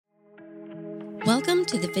Welcome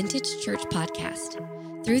to the Vintage Church Podcast.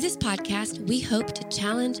 Through this podcast, we hope to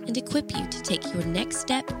challenge and equip you to take your next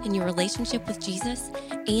step in your relationship with Jesus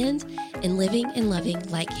and in living and loving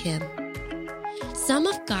like Him. Some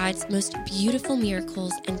of God's most beautiful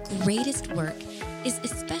miracles and greatest work is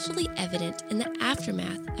especially evident in the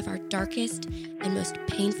aftermath of our darkest and most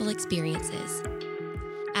painful experiences.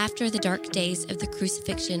 After the dark days of the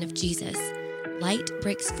crucifixion of Jesus, light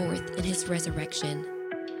breaks forth in His resurrection.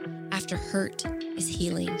 After hurt is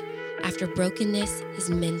healing. After brokenness is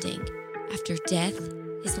mending. After death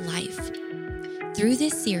is life. Through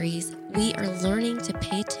this series, we are learning to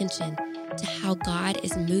pay attention to how God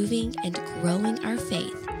is moving and growing our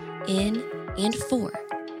faith in and for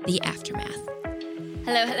the aftermath.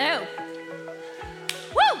 Hello, hello.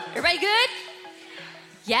 Woo! Everybody good?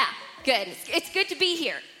 Yeah, good. It's good to be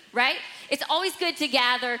here, right? It's always good to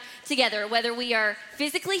gather together, whether we are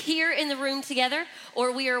physically here in the room together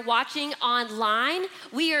or we are watching online.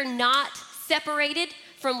 We are not separated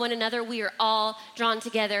from one another. We are all drawn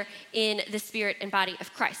together in the spirit and body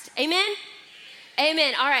of Christ. Amen?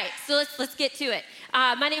 Amen. All right, so let's get to it.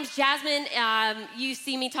 My name's Jasmine. You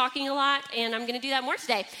see me talking a lot, and I'm going to do that more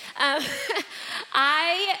today.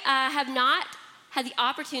 I have not had the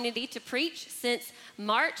opportunity to preach since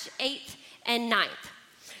March 8th and 9th.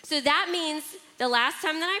 So that means the last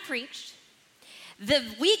time that I preached, the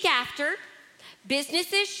week after,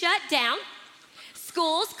 businesses shut down,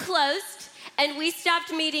 schools closed, and we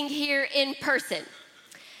stopped meeting here in person.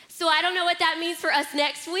 So I don't know what that means for us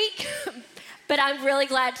next week, but I'm really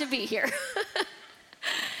glad to be here.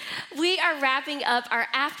 We are wrapping up our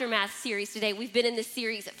Aftermath series today. We've been in this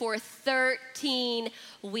series for 13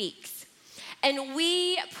 weeks. And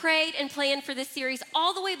we prayed and planned for this series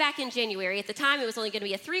all the way back in January. At the time, it was only going to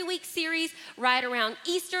be a 3-week series right around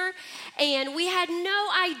Easter. And we had no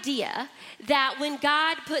idea that when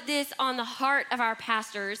God put this on the heart of our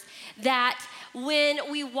pastors, that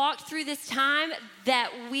when we walked through this time,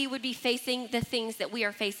 that we would be facing the things that we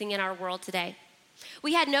are facing in our world today.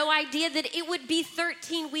 We had no idea that it would be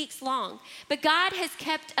 13 weeks long, but God has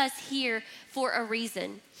kept us here for a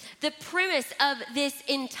reason. The premise of this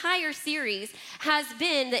entire series has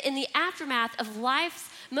been that in the aftermath of life's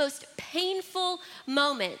most painful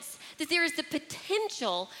moments, that there is the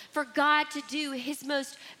potential for God to do His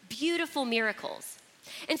most beautiful miracles.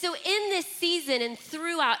 And so in this season and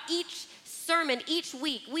throughout each sermon, each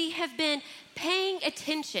week, we have been paying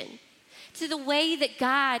attention to the way that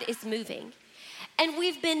God is moving. And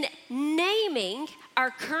we've been naming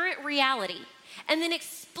our current reality and then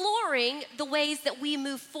exploring the ways that we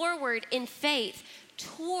move forward in faith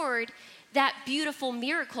toward that beautiful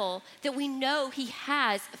miracle that we know He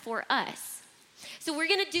has for us. So we're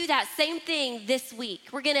going to do that same thing this week.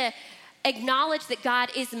 We're going to acknowledge that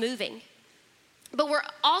God is moving, but we're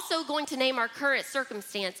also going to name our current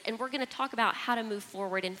circumstance, and we're going to talk about how to move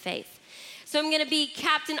forward in faith. So I'm going to be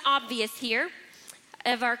Captain Obvious here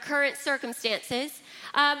of our current circumstances.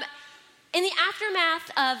 In the aftermath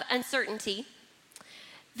of uncertainty,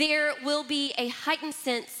 there will be a heightened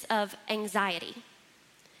sense of anxiety.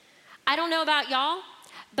 I don't know about y'all,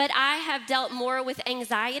 but I have dealt more with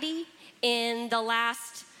anxiety in the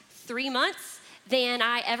last 3 months than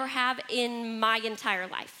I ever have in my entire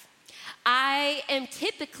life. I am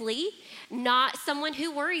typically not someone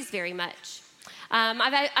who worries very much.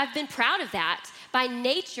 I've been proud of that. By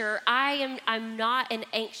nature, I'm not an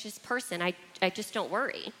anxious person. I just don't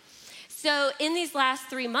worry. So in these last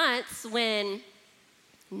 3 months, when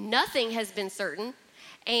nothing has been certain,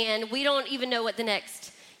 and we don't even know what the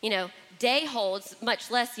next, day holds,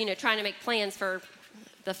 much less, trying to make plans for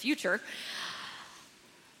the future,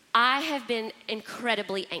 I have been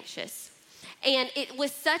incredibly anxious. And it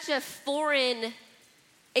was such a foreign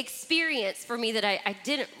experience for me that I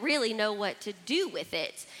didn't really know what to do with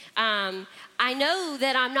it. I know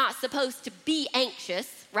that I'm not supposed to be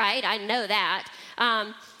anxious, right? I know that.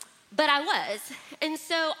 But I was. And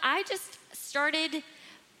so I just started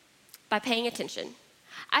by paying attention.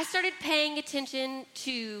 I started paying attention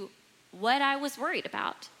to what I was worried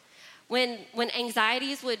about. When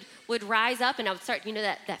anxieties would rise up and I would start,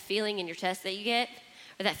 that feeling in your chest that you get,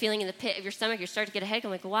 or that feeling in the pit of your stomach, you start to get a headache.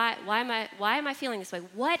 I'm like, why am I feeling this way?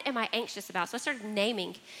 What am I anxious about? So I started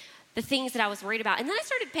naming the things that I was worried about. And then I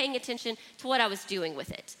started paying attention to what I was doing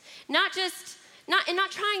with it. Not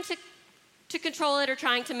trying to control it or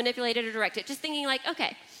trying to manipulate it or direct it. Just thinking like,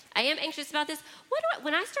 okay, I am anxious about this.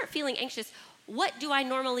 When I start feeling anxious, what do I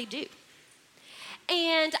normally do?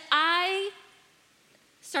 And I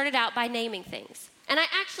started out by naming things. And I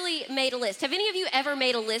actually made a list. Have any of you ever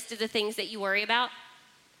made a list of the things that you worry about?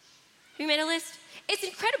 Have you made a list? It's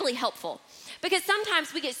incredibly helpful Because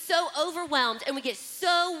sometimes we get so overwhelmed and we get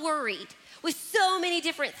so worried with so many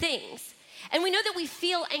different things. And we know that we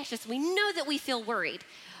feel anxious. We know that we feel worried.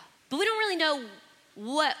 But we don't really know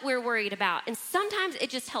what we're worried about. And sometimes it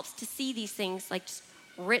just helps to see these things like just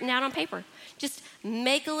written out on paper. Just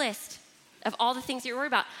make a list of all the things you're worried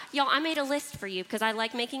about. Y'all, I made a list for you because I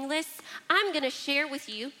like making lists. I'm going to share with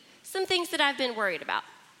you some things that I've been worried about.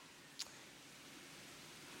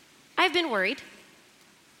 I've been worried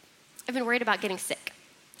about getting sick.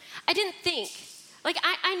 I didn't think,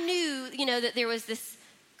 I knew, that there was this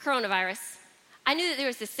coronavirus. I knew that there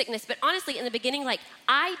was this sickness, but honestly, in the beginning,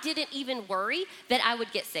 I didn't even worry that I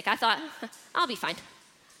would get sick. I thought, I'll be fine.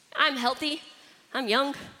 I'm healthy. I'm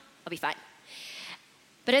young. I'll be fine.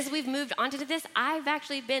 But as we've moved on to this, I've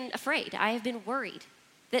actually been afraid. I have been worried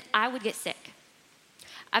that I would get sick.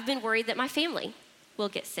 I've been worried that my family will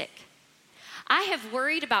get sick. I have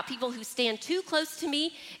worried about people who stand too close to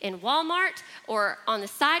me in Walmart or on the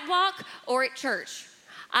sidewalk or at church.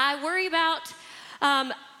 I worry about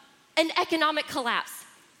an economic collapse.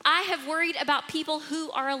 I have worried about people who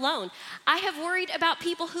are alone. I have worried about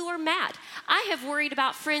people who are mad. I have worried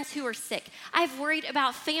about friends who are sick. I have worried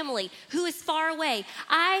about family who is far away.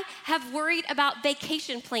 I have worried about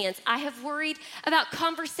vacation plans. I have worried about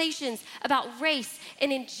conversations about race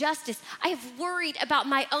and injustice. I have worried about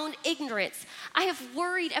my own ignorance. I have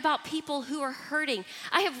worried about people who are hurting.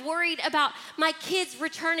 I have worried about my kids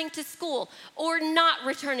returning to school or not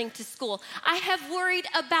returning to school. I have worried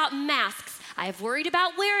about masks. I have worried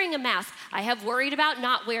about wearing a mask. I have worried about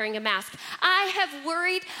not wearing a mask. I have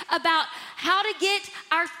worried about how to get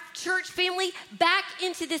our church family back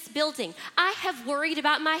into this building. I have worried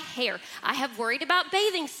about my hair. I have worried about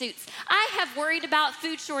bathing suits. I have worried about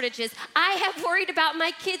food shortages. I have worried about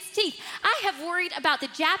my kids' teeth. I have worried about the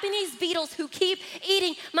Japanese beetles who keep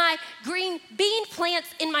eating my green bean plants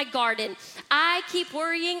in my garden. I keep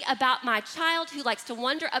worrying about my child who likes to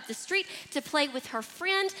wander up the street to play with her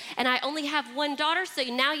friend, and I only have one daughter, so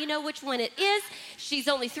now you know which one it is. She's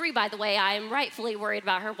only 3, by the way. I am rightfully worried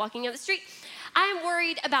about her walking up the street. I'm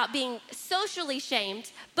worried about being socially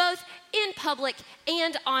shamed, both in public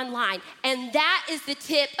and online. And that is the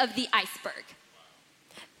tip of the iceberg.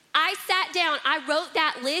 I sat down, I wrote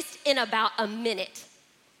that list in about a minute.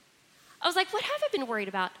 I was like, what have I been worried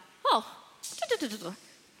about? Oh,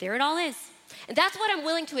 there it all is. And that's what I'm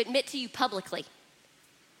willing to admit to you publicly.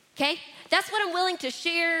 Okay? That's what I'm willing to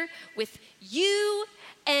share with you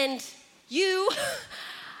and you.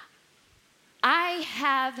 I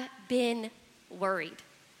have been worried.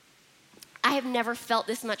 I have never felt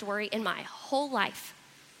this much worry in my whole life.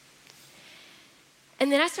 And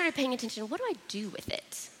then I started paying attention. What do I do with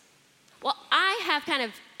it? Well, I kind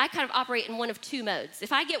of operate in one of 2 modes.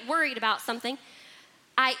 If I get worried about something,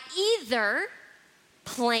 I either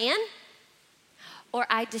plan or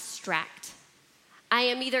I distract. I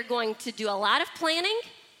am either going to do a lot of planning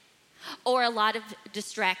or a lot of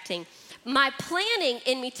distracting. My planning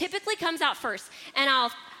in me typically comes out first, and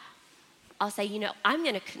I'll say, I'm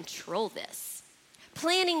going to control this.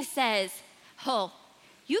 Planning says, oh,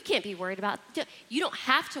 you can't be worried about, you don't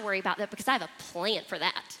have to worry about that because I have a plan for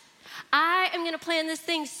that. I am going to plan this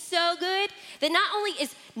thing so good that not only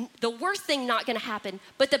is the worst thing not going to happen,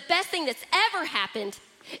 but the best thing that's ever happened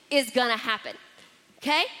is going to happen.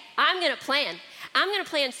 Okay? I'm going to plan. I'm going to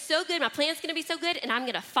plan so good. My plan's going to be so good, and I'm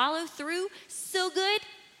going to follow through so good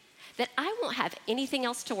that I won't have anything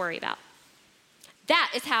else to worry about.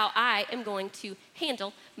 That is how I am going to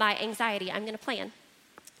handle my anxiety. I'm going to plan.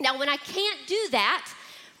 Now, when I can't do that,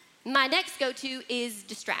 my next go-to is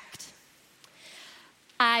distract.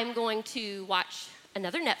 I'm going to watch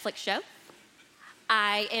another Netflix show.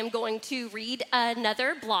 I am going to read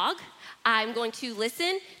another blog. I'm going to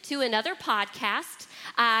listen to another podcast.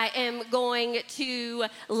 I am going to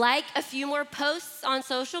like a few more posts on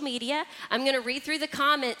social media. I'm going to read through the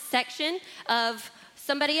comments section of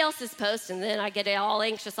somebody else's post, and then I get all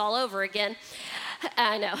anxious all over again.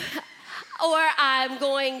 I know. Or I'm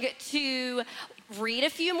going to read a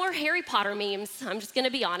few more Harry Potter memes. I'm just going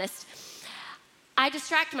to be honest. I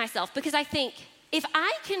distract myself because I think if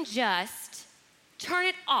I can just turn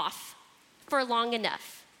it off for long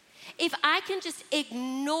enough, if I can just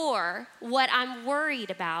ignore what I'm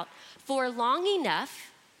worried about for long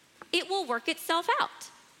enough, it will work itself out.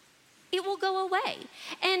 It will go away.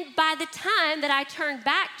 And by the time that I turn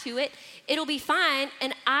back to it, it'll be fine,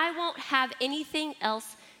 and I won't have anything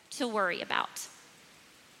else to worry about.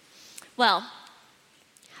 Well,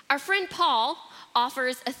 our friend Paul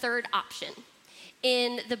offers a third option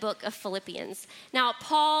in the book of Philippians. Now,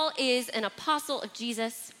 Paul is an apostle of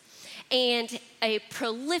Jesus, and a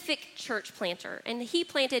prolific church planter. And he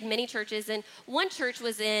planted many churches, and one church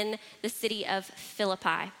was in the city of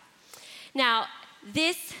Philippi. Now,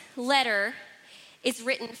 this letter is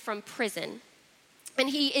written from prison. And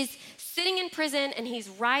he is sitting in prison, and he's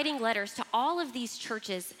writing letters to all of these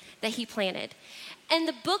churches that he planted. And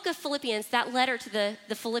the book of Philippians, that letter to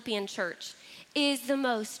the Philippian church, is the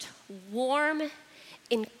most warm,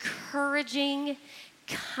 encouraging,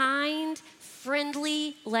 kind,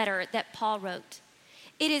 friendly letter that Paul wrote.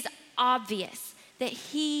 It is obvious that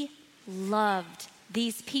he loved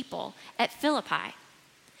these people at Philippi.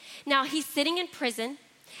 Now, he's sitting in prison,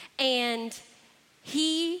 and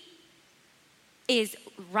he is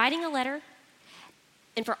writing a letter,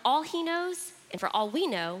 and for all he knows, and for all we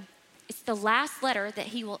know, it's the last letter that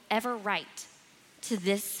he will ever write to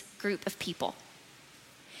this group of people.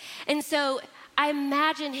 And so I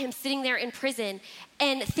imagine him sitting there in prison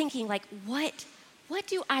and thinking, like, what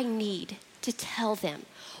do I need to tell them?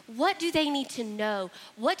 What do they need to know?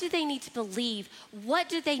 What do they need to believe? What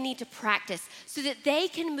do they need to practice so that they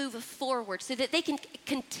can move forward, so that they can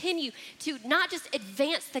continue to not just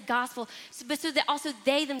advance the gospel, but so that also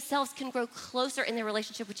they themselves can grow closer in their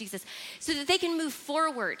relationship with Jesus, so that they can move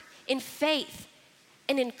forward in faith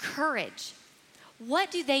and in courage?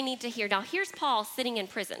 What do they need to hear? Now, here's Paul sitting in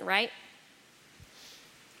prison, right?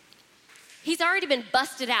 He's already been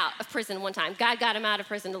busted out of prison one time. God got him out of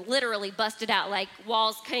prison, literally busted out, like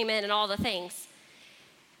walls came in and all the things.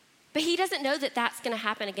 But he doesn't know that that's going to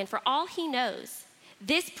happen again. For all he knows,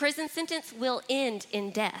 this prison sentence will end in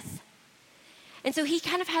death. And so he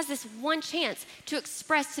kind of has this one chance to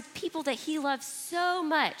express to people that he loves so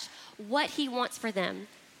much what he wants for them.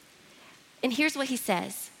 And here's what he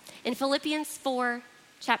says in Philippians 4,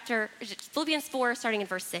 starting in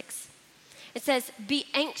verse 6. It says, "Be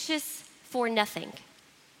anxious for nothing,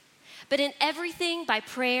 but in everything by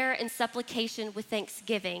prayer and supplication with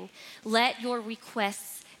thanksgiving, let your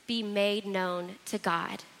requests be made known to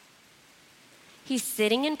God." He's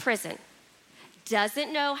sitting in prison,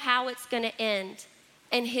 doesn't know how it's going to end,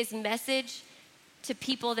 and his message to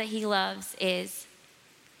people that he loves is,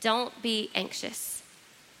 don't be anxious.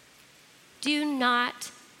 Do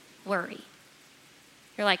not worry.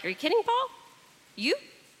 You're like, are you kidding, Paul?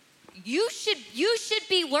 You should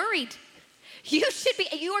be worried. You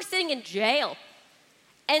are sitting in jail.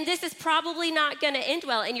 And this is probably not going to end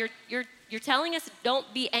well. And you're telling us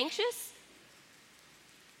don't be anxious?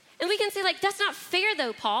 And we can say, like, that's not fair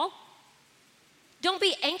though, Paul. Don't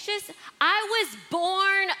be anxious. I was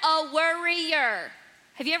born a worrier.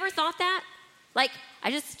 Have you ever thought that? Like,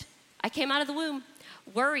 I came out of the womb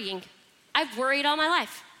worrying. I've worried all my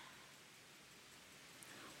life.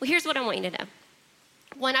 Well, here's what I want you to know.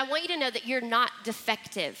 One, I want you to know that you're not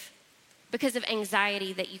defective because of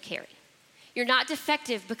anxiety that you carry. You're not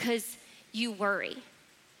defective because you worry.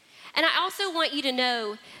 And I also want you to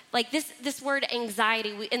know, like this word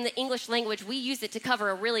anxiety, in the English language, we use it to cover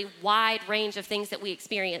a really wide range of things that we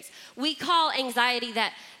experience. We call anxiety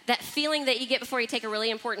that feeling that you get before you take a really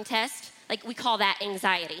important test, like we call that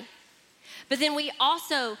anxiety. But then we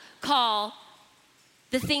also call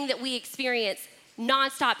the thing that we experience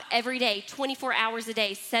nonstop every day, 24 hours a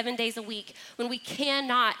day, 7 days a week, when we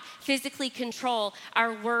cannot physically control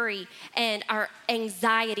our worry and our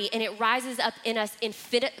anxiety, and it rises up in us in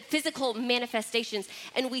physical manifestations,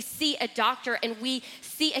 and we see a doctor and we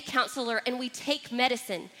see a counselor and we take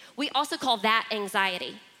medicine. We also call that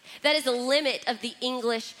anxiety. That is a limit of the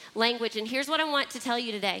English language. And here's what I want to tell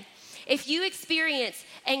you today. If you experience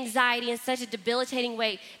anxiety in such a debilitating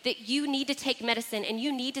way that you need to take medicine and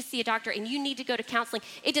you need to see a doctor and you need to go to counseling,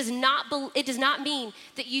 it does not mean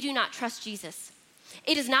that you do not trust Jesus.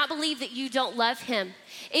 It does not believe that you don't love him.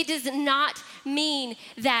 It does not mean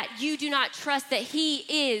that you do not trust that he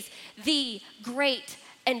is the great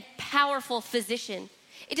and powerful physician.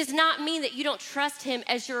 It does not mean that you don't trust him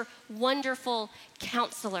as your wonderful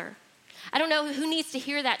counselor. I don't know who needs to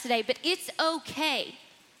hear that today, but it's okay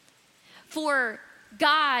for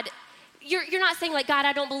God. You're not saying like, God,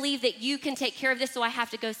 I don't believe that you can take care of this, so I have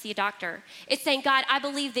to go see a doctor. It's saying, God, I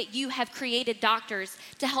believe that you have created doctors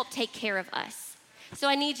to help take care of us. So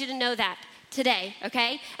I need you to know that today,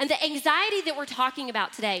 okay? And the anxiety that we're talking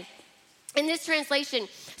about today, in this translation,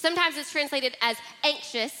 sometimes it's translated as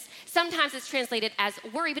anxious, sometimes it's translated as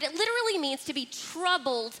worry, but it literally means to be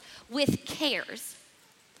troubled with cares.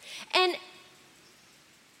 And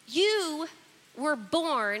you were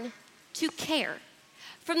born to care.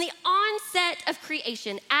 From the onset of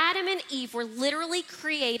creation, Adam and Eve were literally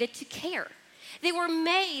created to care. They were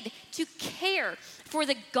made to care for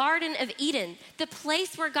the Garden of Eden, the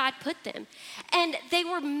place where God put them. And they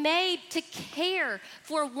were made to care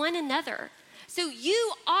for one another. So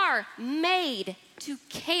you are made to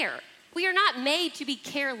care. We are not made to be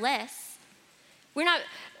careless. We're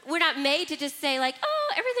not made to just say like,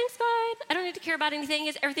 oh, everything's fine. I don't need to care about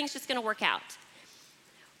anything. Everything's just going to work out.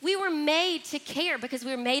 We were made to care because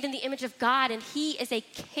we were made in the image of God, and he is a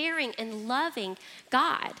caring and loving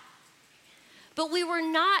God. But we were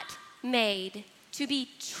not made to be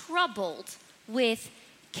troubled with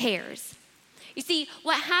cares. You see,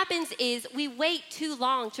 what happens is we wait too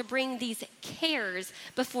long to bring these cares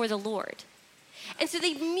before the Lord. And so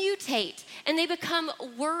they mutate and they become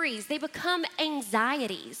worries. They become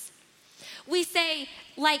anxieties. We say,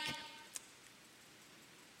 like,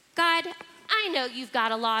 God, I know you've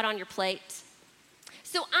got a lot on your plate.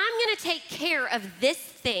 So I'm going to take care of this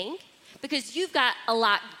thing because you've got a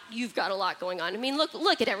lot going on. I mean,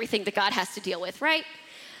 look at everything that God has to deal with, right?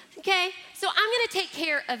 Okay? So I'm going to take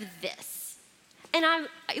care of this. And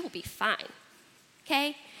it will be fine.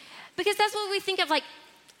 Okay? Because that's what we think of, like,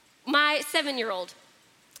 my 7-year-old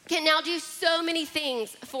can now do so many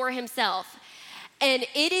things for himself. And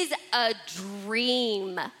it is a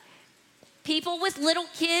dream. People with little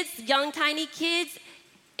kids, young, tiny kids,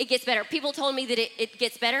 it gets better. People told me that it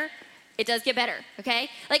gets better. It does get better, okay?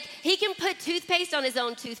 Like, he can put toothpaste on his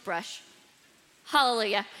own toothbrush.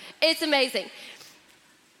 Hallelujah. It's amazing.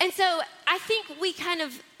 And so I think we kind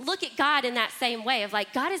of look at God in that same way of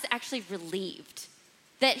like, God is actually relieved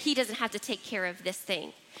that he doesn't have to take care of this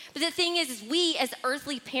thing. But the thing is we as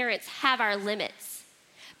earthly parents have our limits.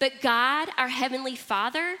 But God, our Heavenly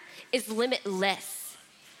Father, is limitless,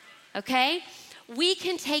 okay? We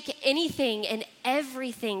can take anything and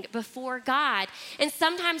everything before God. And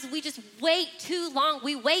sometimes we just wait too long.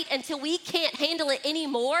 We wait until we can't handle it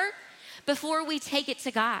anymore before we take it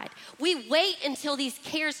to God. We wait until these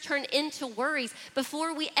cares turn into worries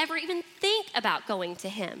before we ever even think about going to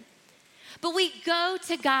him. But we go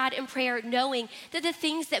to God in prayer knowing that the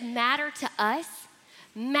things that matter to us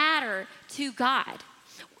matter to God.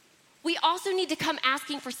 We also need to come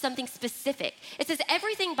asking for something specific. It says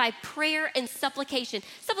everything by prayer and supplication.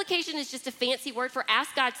 Supplication is just a fancy word for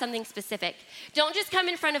ask God something specific. Don't just come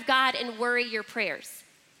in front of God and worry your prayers.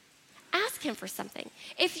 Ask him for something.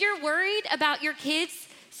 If you're worried about your kids'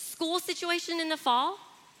 school situation in the fall,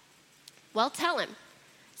 well, tell him.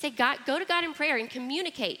 Say, God, go to God in prayer and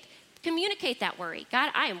communicate. Communicate that worry. God,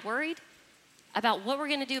 I am worried about what we're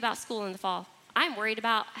going to do about school in the fall. I'm worried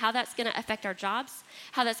about how that's going to affect our jobs,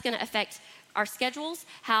 how that's going to affect our schedules,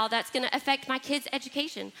 how that's going to affect my kids'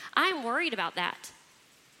 education. I'm worried about that.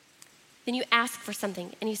 Then you ask for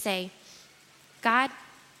something and you say, God,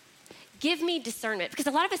 give me discernment. Because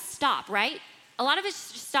a lot of us stop, right? A lot of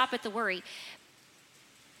us just stop at the worry.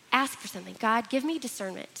 Ask for something. God, give me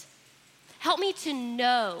discernment. Help me to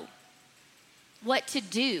know what to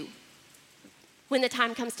do when the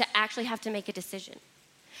time comes to actually have to make a decision.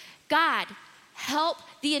 God, help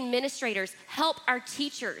the administrators, help our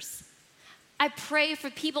teachers. I pray for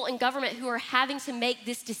people in government who are having to make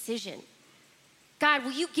this decision. God,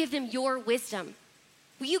 will you give them your wisdom?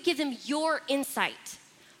 Will you give them your insight?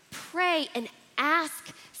 Pray and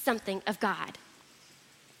ask something of God.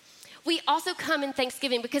 We also come in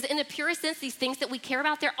thanksgiving because in the purest sense, these things that we care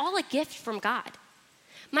about, they're all a gift from God.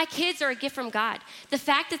 My kids are a gift from God. The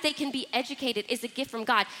fact that they can be educated is a gift from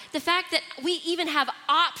God. The fact that we even have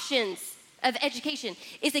options of education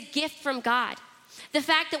is a gift from God. The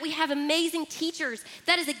fact that we have amazing teachers,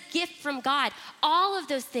 that is a gift from God. All of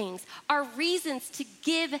those things are reasons to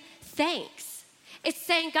give thanks. It's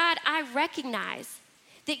saying, God, I recognize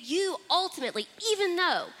that you ultimately, even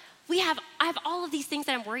though I have all of these things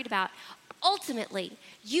that I'm worried about, ultimately,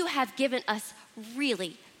 you have given us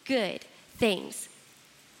really good things.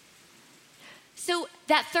 So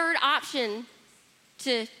that third option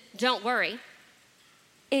to don't worry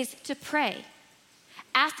is to pray.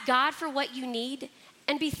 Ask God for what you need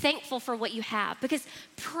and be thankful for what you have, because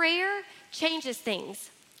prayer changes things.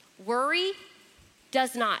 Worry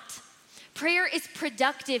does not. Prayer is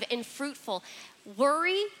productive and fruitful.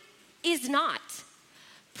 Worry is not.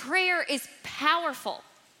 Prayer is powerful,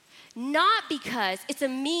 not because it's a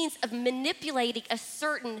means of manipulating a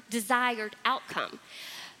certain desired outcome,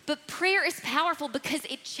 but prayer is powerful because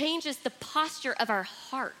it changes the posture of our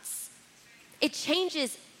hearts. It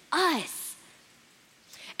changes us.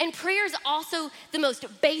 And prayer is also the most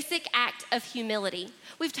basic act of humility.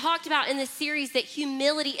 We've talked about in this series that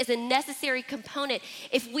humility is a necessary component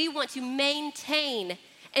if we want to maintain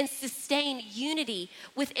and sustain unity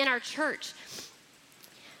within our church.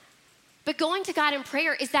 But going to God in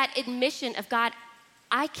prayer is that admission of, God,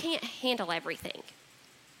 I can't handle everything.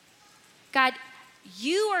 God,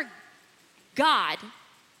 you are God,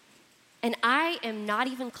 and I am not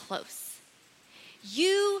even close.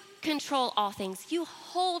 You control all things. You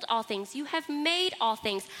hold all things. You have made all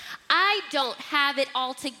things. I don't have it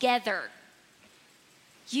all together.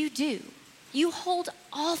 You do. You hold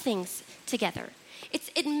all things together.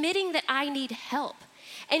 It's admitting that I need help.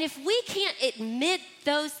 And if we can't admit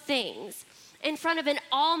those things in front of an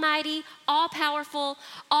almighty, all-powerful,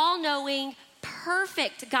 all-knowing,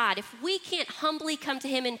 perfect God, if we can't humbly come to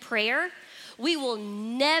him in prayer, we will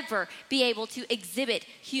never be able to exhibit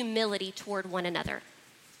humility toward one another.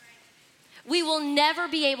 We will never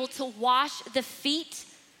be able to wash the feet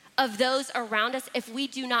of those around us if we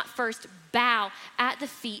do not first bow at the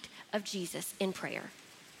feet of Jesus in prayer.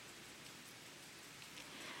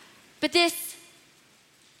 But this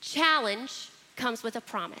challenge comes with a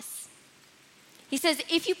promise. He says,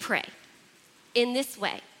 if you pray in this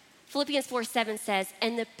way, Philippians 4:7 says,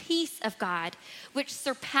 and the peace of God, which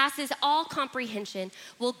surpasses all comprehension,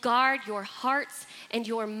 will guard your hearts and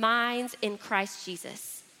your minds in Christ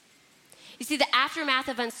Jesus. You see, the aftermath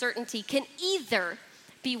of uncertainty can either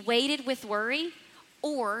be weighted with worry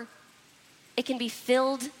or it can be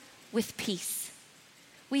filled with peace.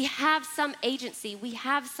 We have some agency, we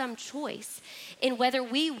have some choice in whether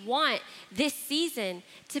we want this season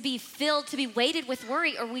to be filled, to be weighted with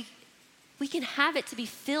worry, or we can have it to be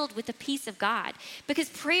filled with the peace of God. Because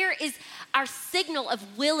prayer is our signal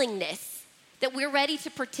of willingness that we're ready to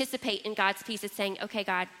participate in God's peace. It's saying, okay,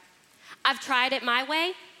 God, I've tried it my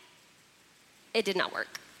way. It did not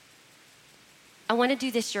work. I want to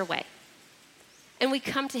do this your way. And we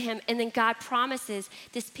come to him, and then God promises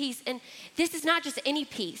this peace. And this is not just any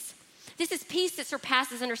peace. This is peace that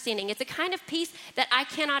surpasses understanding. It's a kind of peace that I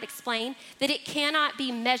cannot explain, that it cannot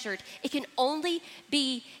be measured. It can only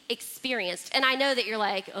be experienced. And I know that you're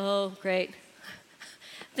like, oh, great.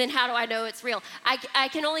 Then how do I know it's real? I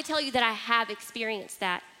can only tell you that I have experienced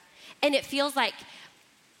that. And it feels like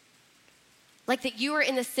that you are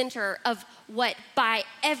in the center of what by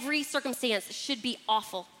every circumstance should be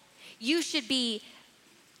awful. You should be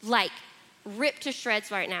like ripped to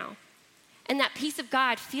shreds right now. And that peace of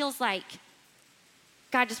God feels like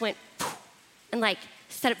God just went and like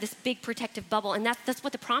set up this big protective bubble. And that's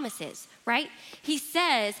what the promise is, right? He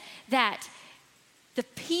says that the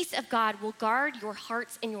peace of God will guard your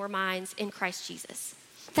hearts and your minds in Christ Jesus.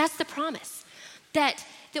 That's the promise. That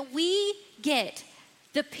we get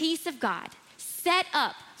the peace of God set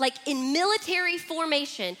up like in military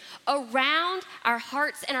formation around our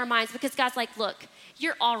hearts and our minds, because God's like, look,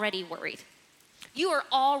 you're already worried. You are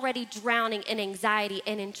already drowning in anxiety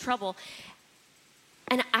and in trouble.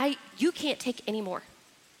 And you can't take any more.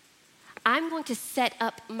 I'm going to set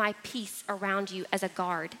up my peace around you as a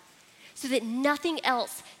guard so that nothing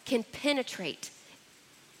else can penetrate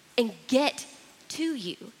and get to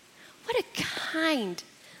you. What a kind,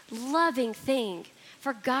 loving thing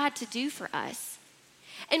for God to do for us.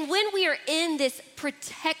 And when we are in this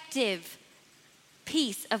protective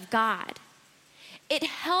peace of God, it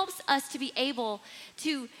helps us to be able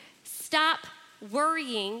to stop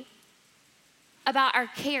worrying about our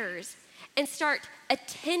cares and start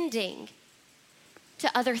attending to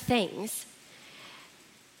other things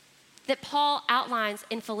that Paul outlines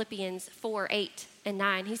in Philippians 4:8 and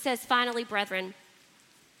 9. He says, finally, brethren,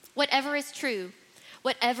 whatever is true,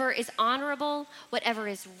 whatever is honorable, whatever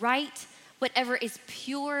is right, whatever is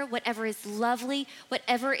pure, whatever is lovely,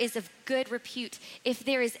 whatever is of good repute, if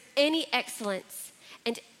there is any excellence,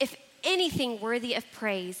 and if anything worthy of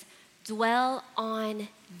praise, dwell on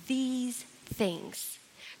these things.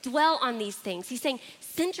 Dwell on these things. He's saying,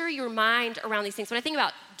 center your mind around these things. When I think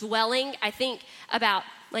about dwelling, I think about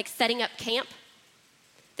like setting up camp,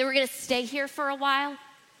 that we're going to stay here for a while.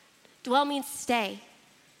 Dwell means stay.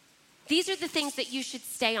 These are the things that you should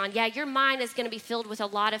stay on. Yeah, your mind is going to be filled with a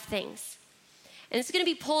lot of things. And it's going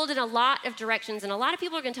to be pulled in a lot of directions. And a lot of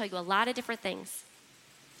people are going to tell you a lot of different things.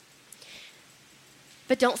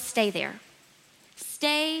 But don't stay there.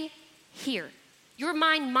 Stay here. Your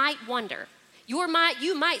mind might wander.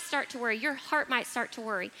 You might start to worry. Your heart might start to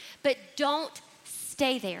worry. But don't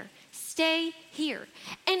stay there. Stay here.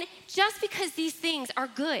 And just because these things are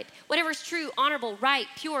good, whatever is true, honorable, right,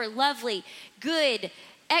 pure, lovely, good,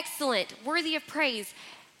 excellent, worthy of praise,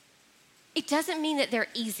 it doesn't mean that they're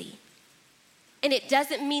easy. And it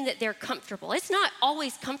doesn't mean that they're comfortable. It's not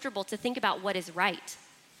always comfortable to think about what is right,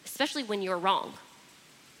 especially when you're wrong.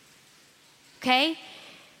 Okay?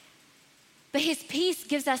 But his peace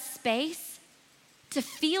gives us space to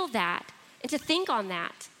feel that and to think on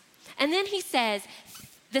that. And then he says,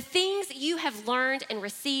 the things you have learned and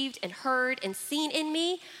received and heard and seen in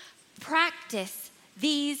me, practice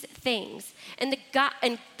these things. And the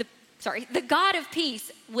God of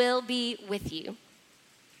peace will be with you.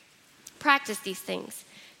 Practice these things.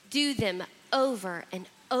 Do them over and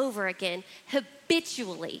over again,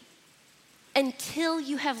 habitually, until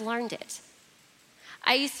you have learned it.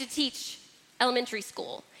 I used to teach elementary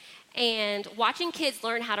school, and watching kids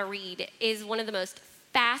learn how to read is one of the most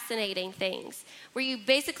fascinating things, where you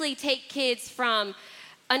basically take kids from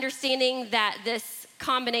understanding that this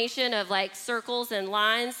combination of like circles and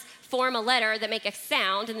lines form a letter that make a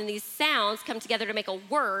sound, and then these sounds come together to make a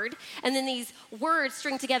word, and then these words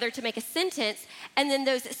string together to make a sentence, and then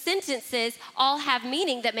those sentences all have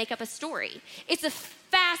meaning that make up a story. It's a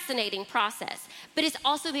fascinating process, but it's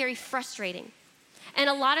also very frustrating. And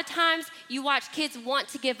a lot of times you watch kids want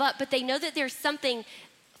to give up, but they know that there's something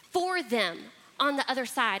for them on the other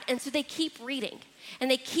side, and so they keep reading, and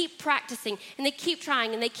they keep practicing, and they keep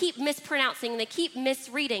trying, and they keep mispronouncing, and they keep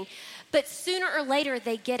misreading. But sooner or later,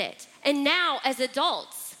 they get it. And now, as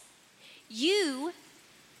adults, you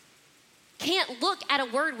can't look at a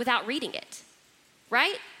word without reading it,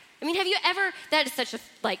 right? I mean, have you ever, that is such a,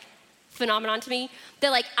 phenomenon to me,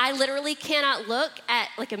 that, I literally cannot look at,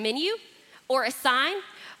 a menu or a sign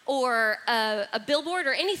or a billboard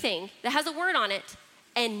or anything that has a word on it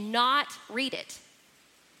and not read it.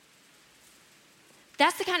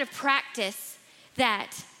 That's the kind of practice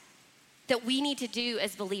that we need to do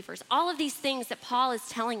as believers. All of these things that Paul is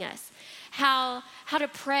telling us, how to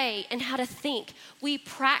pray and how to think, we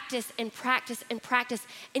practice and practice and practice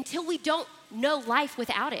until we don't know life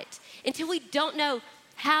without it, until we don't know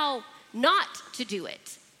how not to do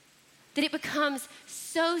it, that it becomes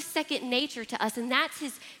so second nature to us. And that's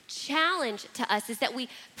his challenge to us, is that we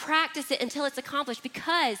practice it until it's accomplished,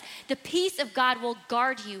 because the peace of God will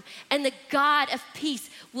guard you, and the God of peace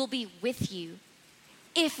will be with you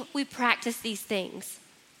if we practice these things.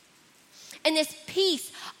 And this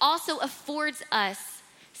peace also affords us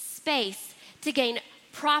space to gain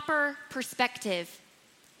proper perspective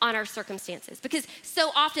on our circumstances, because so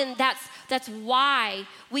often that's why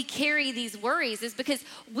we carry these worries, is because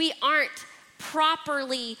we aren't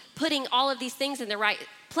properly putting all of these things in the right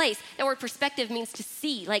place. That word perspective means to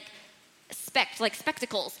see, like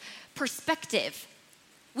spectacles, perspective.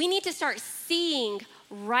 We need to start seeing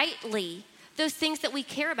rightly those things that we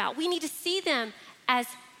care about. We need to see them as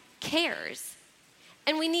cares.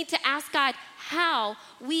 And we need to ask God how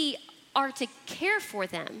we are to care for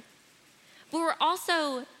them. But we're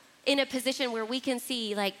also in a position where we can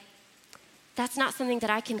see, that's not something that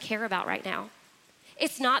I can care about right now.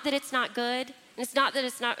 It's not that it's not good, and it's not that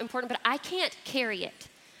it's not important, but I can't carry it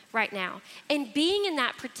right now. And being in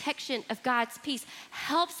that protection of God's peace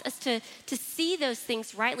helps us to see those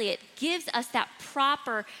things rightly. It gives us that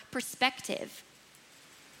proper perspective.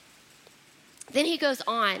 Then he goes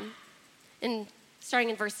on, and starting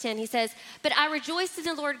in verse 10, he says, "But I rejoice in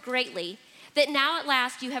the Lord greatly that now at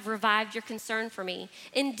last you have revived your concern for me.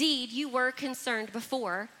 Indeed, you were concerned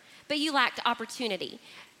before, but you lacked opportunity."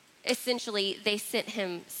 Essentially, they sent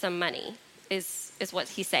him some money, is what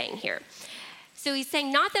he's saying here. So he's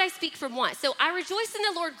saying, not that I speak from want. So I rejoice in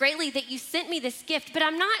the Lord greatly that you sent me this gift, but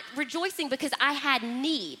I'm not rejoicing because I had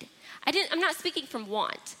need. I'm not speaking from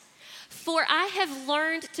want. For I have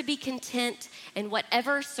learned to be content in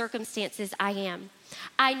whatever circumstances I am.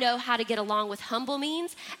 I know how to get along with humble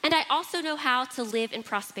means, and I also know how to live in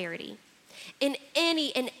prosperity. In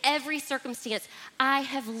any and every circumstance, I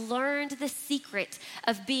have learned the secret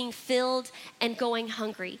of being filled and going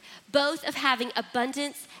hungry, both of having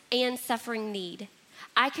abundance and suffering need.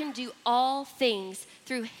 I can do all things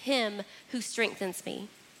through him who strengthens me.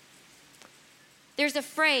 There's a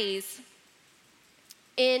phrase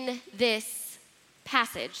in this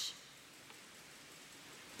passage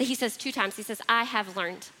that he says 2 times. He says, I have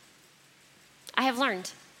learned. I have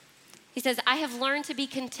learned. He says, I have learned to be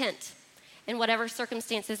content in whatever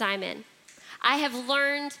circumstances I'm in. I have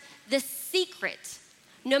learned the secret,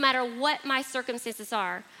 no matter what my circumstances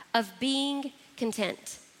are, of being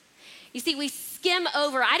content. You see, we skim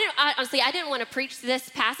over. I didn't want to preach this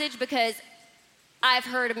passage because I've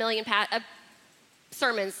heard a million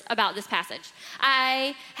sermons about this passage.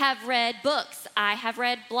 I have read books. I have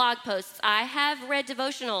read blog posts. I have read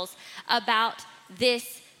devotionals about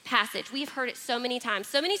this passage. We've heard it so many times,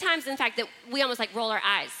 in fact, that we almost roll our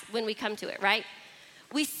eyes when we come to it, right?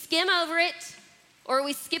 We skim over it, or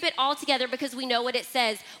we skip it altogether because we know what it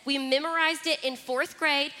says. We memorized it in 4th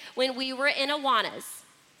grade when we were in Awanas.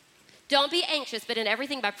 Don't be anxious, but in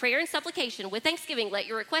everything by prayer and supplication with thanksgiving, let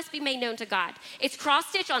your requests be made known to God. It's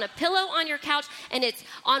cross-stitched on a pillow on your couch, and it's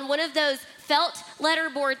on one of those felt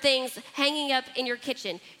letterboard things hanging up in your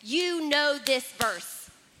kitchen. You know this verse.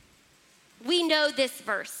 We know this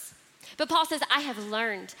verse. But Paul says, I have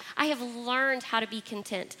learned how to be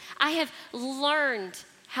content. I have learned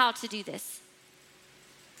how to do this.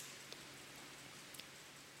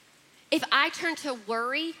 If I turn to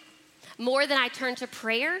worry more than I turn to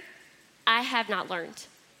prayer, I have not learned.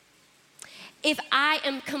 If I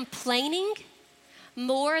am complaining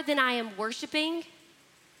more than I am worshiping,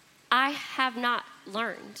 I have not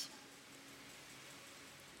learned.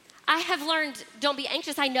 I have learned, don't be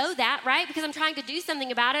anxious. I know that, right? Because I'm trying to do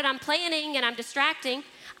something about it. I'm planning and I'm distracting.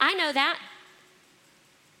 I know that.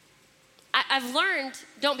 I've learned,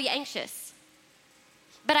 don't be anxious.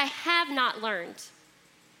 But I have not learned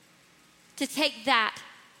to take that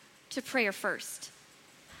to prayer first.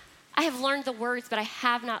 I have learned the words, but I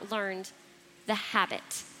have not learned the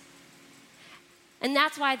habit. And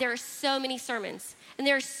that's why there are so many sermons and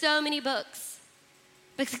there are so many books.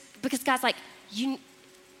 Because God's like,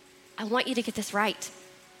 I want you to get this right.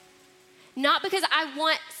 Not because I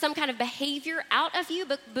want some kind of behavior out of you,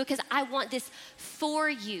 but because I want this for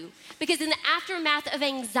you. Because in the aftermath of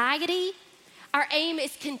anxiety, our aim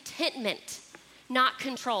is contentment, not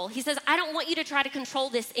control. He says, I don't want you to try to control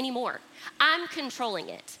this anymore. I'm controlling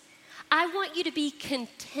it. I want you to be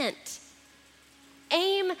content.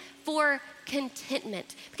 Aim for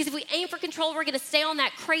contentment. Because if we aim for control, we're going to stay on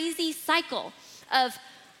that crazy cycle of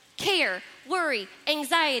care, worry,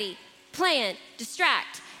 anxiety, plan,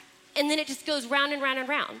 distract, and then it just goes round and round and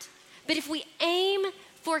round. But if we aim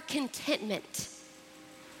for contentment,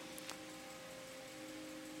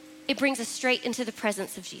 it brings us straight into the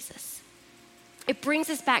presence of Jesus. It brings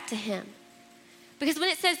us back to him. Because when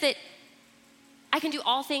it says that I can do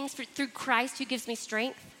all things through Christ who gives me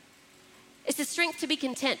strength, it's the strength to be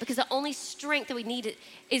content, because the only strength that we need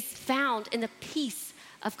is found in the peace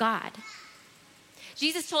of God.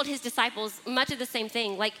 Jesus told his disciples much of the same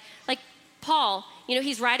thing. Like Paul,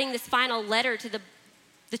 he's writing this final letter to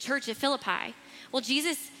the church at Philippi. Well,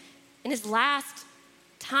 Jesus, in his last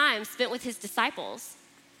time spent with his disciples,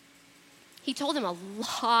 he told them a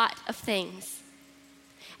lot of things.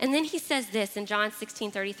 And then he says this in John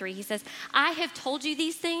 16:33. He says, I have told you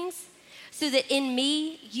these things so that in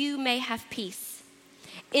me you may have peace.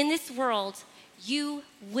 In this world you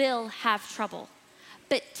will have trouble,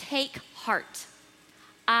 but take heart.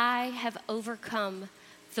 I have overcome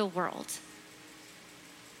the world.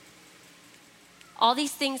 All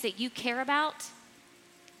these things that you care about,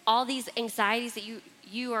 all these anxieties that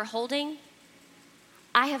you are holding,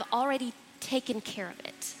 I have already taken care of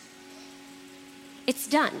it. It's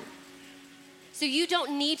done. So you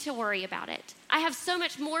don't need to worry about it. I have so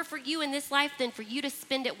much more for you in this life than for you to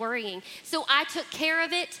spend it worrying. So I took care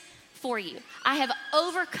of it for you. I have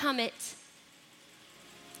overcome it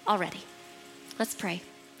already. Let's pray.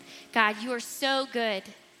 God, you are so good.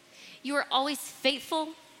 You are always faithful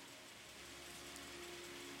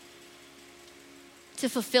to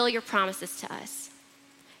fulfill your promises to us.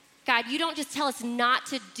 God, you don't just tell us not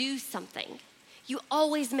to do something. You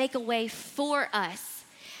always make a way for us,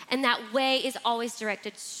 and that way is always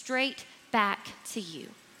directed straight back to you.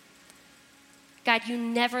 God, you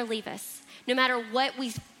never leave us. No matter what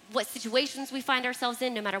situations we find ourselves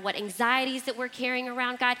in, no matter what anxieties that we're carrying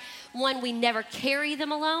around, God, one, we never carry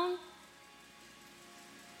them alone,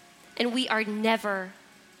 and we are never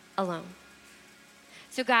alone.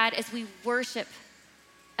 So God, as we worship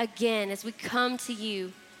again, as we come to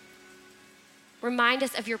you, remind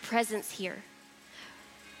us of your presence here.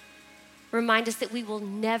 Remind us that we will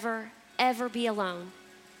never, ever be alone,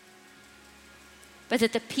 but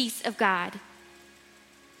that the peace of God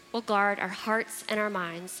will guard our hearts and our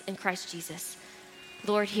minds in Christ Jesus.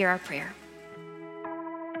 Lord, hear our prayer.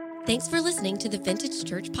 Thanks for listening to the Vintage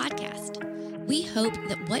Church podcast. We hope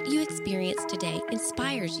that what you experienced today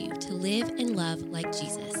inspires you to live and love like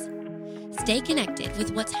Jesus. Stay connected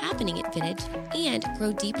with what's happening at Vintage and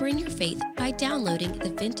grow deeper in your faith by downloading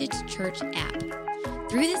the Vintage Church app.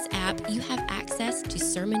 Through this app, you have access to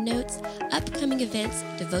sermon notes, upcoming events,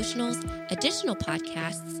 devotionals, additional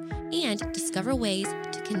podcasts, and discover ways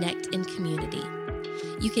to connect in community.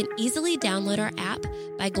 You can easily download our app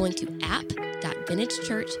by going to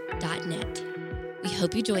app.vintagechurch.net. We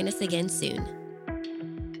hope you join us again soon.